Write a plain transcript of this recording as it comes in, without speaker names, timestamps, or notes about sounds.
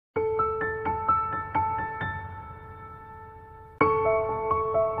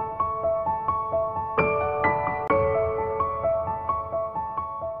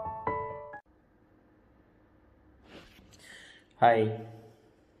Hi,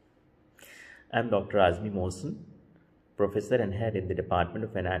 I'm Dr. Azmi Mohsin, Professor and Head in the Department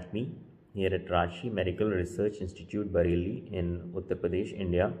of Anatomy here at Rajshree Medical Research Institute, Bareilly in Uttar Pradesh,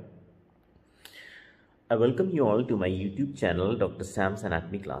 India. I welcome you all to my YouTube channel, Dr. Sam's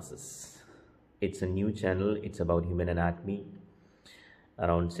Anatomy Classes. It's a new channel, it's about human anatomy.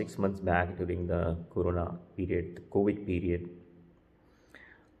 Around 6 months back during the Corona period, the COVID period,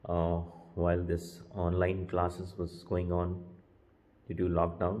 while this online classes was going on due to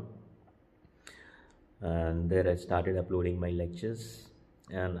lockdown, and there I started uploading my lectures.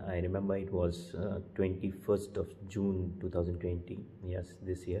 And I remember it was 21st of June 2020, yes,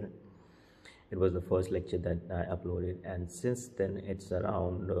 this year. It was the first lecture that I uploaded, and since then it's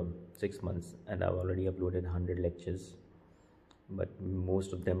around 6 months and I've already uploaded 100 lectures, but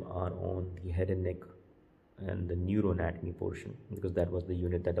most of them are on the head and neck and the neuroanatomy portion, because that was the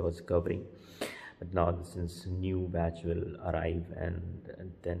unit that I was covering. But now since new batch will arrive, and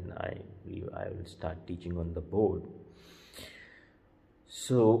then I will start teaching on the board.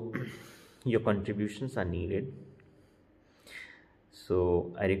 So your contributions are needed.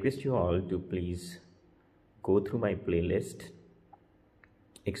 So I request you all to please go through my playlist,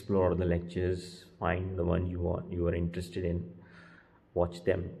 explore the lectures, find the one you are interested in, watch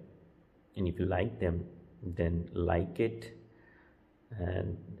them, and if you like them, then like it,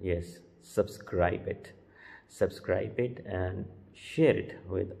 and yes, subscribe it and share it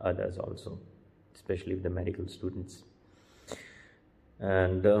with others also, especially with the medical students.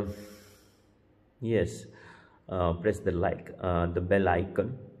 And yes, press the bell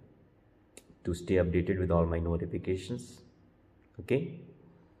icon to stay updated with all my notifications. Okay,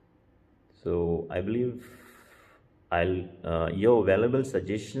 so I believe your valuable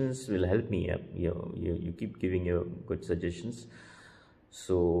suggestions will help me. You keep giving your good suggestions,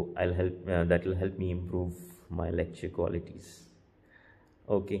 so that will help me improve my lecture qualities.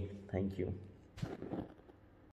 Okay, thank you.